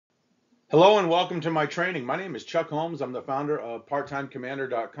Hello and welcome to my training. My name is Chuck Holmes. I'm the founder of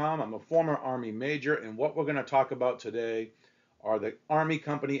PartTimeCommander.com. I'm a former Army major, and what we're going to talk about today are the Army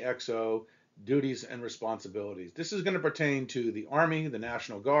Company XO duties and responsibilities. This is going to pertain to the Army, the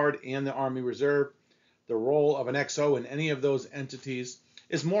National Guard, and the Army Reserve. The role of an XO in any of those entities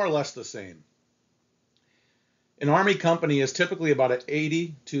is more or less the same. An Army company is typically about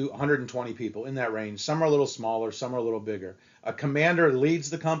 80 to 120 people, in that range. Some are a little smaller, some are a little bigger. A commander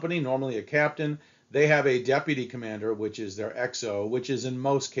leads the company, normally a captain. They have a deputy commander, which is their XO, which is in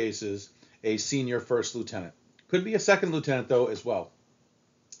most cases a senior first lieutenant. Could be a second lieutenant, though, as well.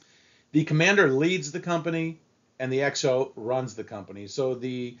 The commander leads the company, and the XO runs the company. So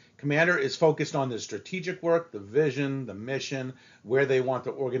the commander is focused on the strategic work, the vision, the mission, where they want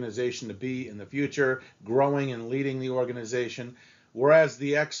the organization to be in the future, growing and leading the organization, whereas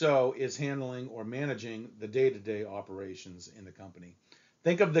the XO is handling or managing the day-to-day operations in the company.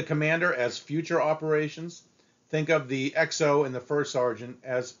 Think of the commander as future operations. Think of the XO and the first sergeant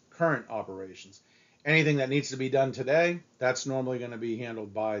as current operations. Anything that needs to be done today, that's normally going to be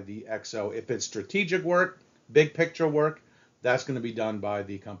handled by the XO. If it's strategic work, big picture work, that's going to be done by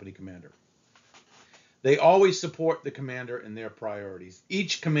the company commander. They always support the commander in their priorities.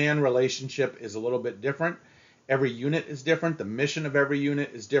 Each command relationship is a little bit different. Every unit is different. The mission of every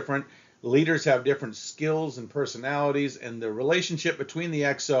unit is different. Leaders have different skills and personalities, and the relationship between the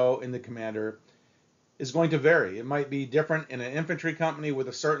XO and the commander is going to vary. It might be different in an infantry company with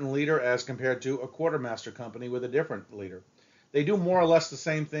a certain leader as compared to a quartermaster company with a different leader. They do more or less the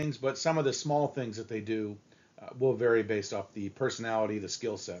same things, but some of the small things that they do will vary based off the personality, the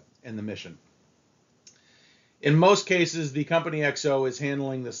skill set, and the mission. In most cases, the company XO is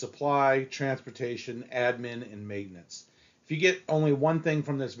handling the supply, transportation, admin, and maintenance. If you get only one thing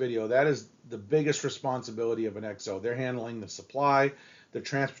from this video, that is the biggest responsibility of an XO. They're handling the supply, the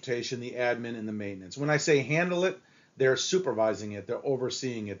transportation, the admin, and the maintenance. When I say handle it, they're supervising it, they're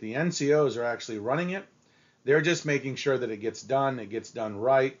overseeing it. The NCOs are actually running it. They're just making sure that it gets done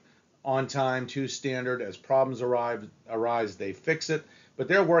right, on time, to standard. As problems arise, they fix it. But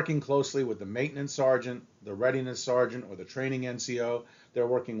they're working closely with the maintenance sergeant, the readiness sergeant, or the training NCO. They're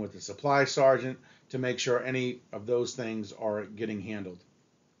working with the supply sergeant to make sure any of those things are getting handled.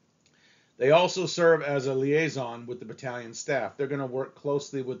 They also serve as a liaison with the battalion staff. They're going to work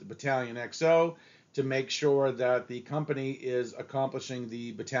closely with the battalion XO to make sure that the company is accomplishing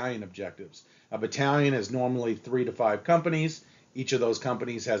the battalion objectives. A battalion is normally 3 to 5 companies. Each of those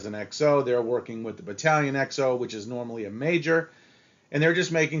companies has an XO. They're working with the battalion XO, which is normally a major, and they're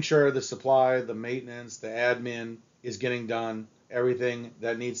just making sure the supply, the maintenance, the admin is getting done. Everything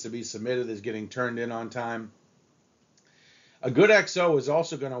that needs to be submitted is getting turned in on time. A good XO is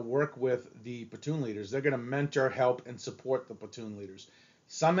also going to work with the platoon leaders. They're going to mentor, help, and support the platoon leaders.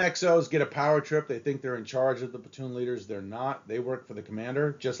 Some XOs get a power trip. They think they're in charge of the platoon leaders. They're not. They work for the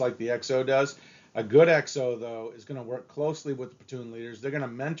commander, just like the XO does. A good XO, though, is going to work closely with the platoon leaders. They're going to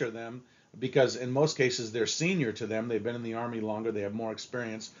mentor them because in most cases they're senior to them. They've been in the Army longer. They have more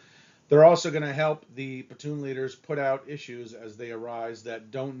experience. They're also going to help the platoon leaders put out issues as they arise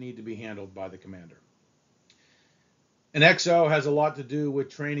that don't need to be handled by the commander. An XO has a lot to do with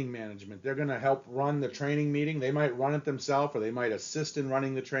training management. They're going to help run the training meeting. They might run it themselves, or they might assist in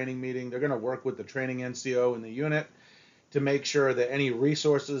running the training meeting. They're going to work with the training NCO in the unit to make sure that any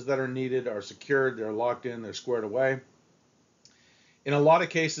resources that are needed are secured, they're locked in, they're squared away. In a lot of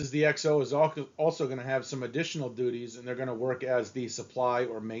cases, the XO is also going to have some additional duties, and they're going to work as the supply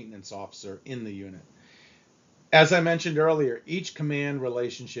or maintenance officer in the unit. As I mentioned earlier, each command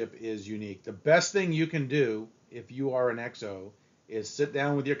relationship is unique. The best thing you can do if you are an XO is sit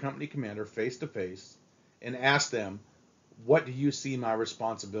down with your company commander face to face and ask them, what do you see my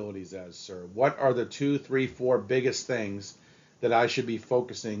responsibilities as, sir? What are the 2, 3, 4 biggest things that I should be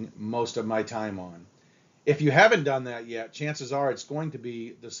focusing most of my time on? If you haven't done that yet, chances are it's going to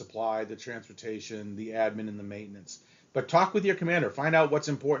be the supply, the transportation, the admin, and the maintenance. But talk with your commander. Find out what's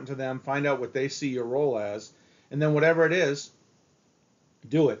important to them. Find out what they see your role as. And then whatever it is,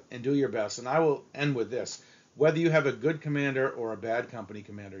 do it and do your best. And I will end with this. Whether you have a good commander or a bad company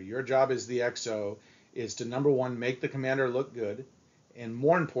commander, your job as the XO is to, number one, make the commander look good, and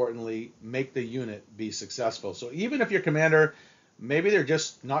more importantly, make the unit be successful. So even if your commander, maybe they're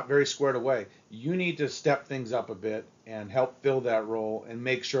just not very squared away, you need to step things up a bit and help fill that role and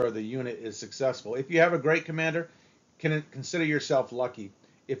make sure the unit is successful. If you have a great commander, consider yourself lucky.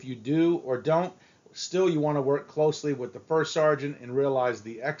 If you do or don't, still you want to work closely with the first sergeant and realize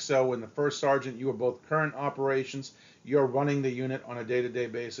the XO and the first sergeant, you are both current operations. You're running the unit on a day-to-day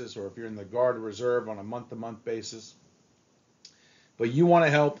basis, or if you're in the Guard or Reserve, on a month-to-month basis. but you want to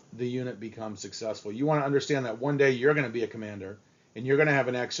help the unit become successful. You want to understand that one day you're going to be a commander and you're going to have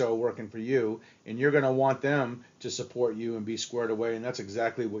an XO working for you, and you're going to want them to support you and be squared away, and that's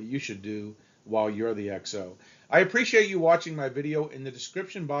exactly what you should do while you're the XO. I appreciate you watching my video. In the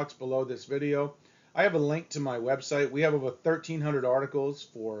description box below this video, I have a link to my website. We have over 1,300 articles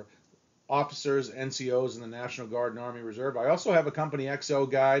for officers, NCOs in the National Guard and Army Reserve. I also have a company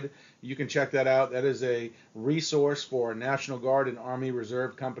XO guide. You can check that out. That is a resource for National Guard and Army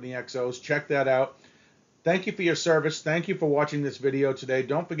Reserve company XOs. Check that out. Thank you for your service. Thank you for watching this video today.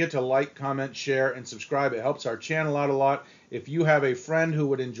 Don't forget to like, comment, share, and subscribe. It helps our channel out a lot. If you have a friend who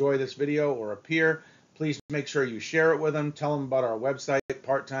would enjoy this video or a peer, please make sure you share it with them. Tell them about our website,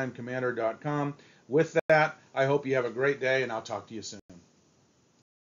 parttimecommander.com. With that, I hope you have a great day, and I'll talk to you soon.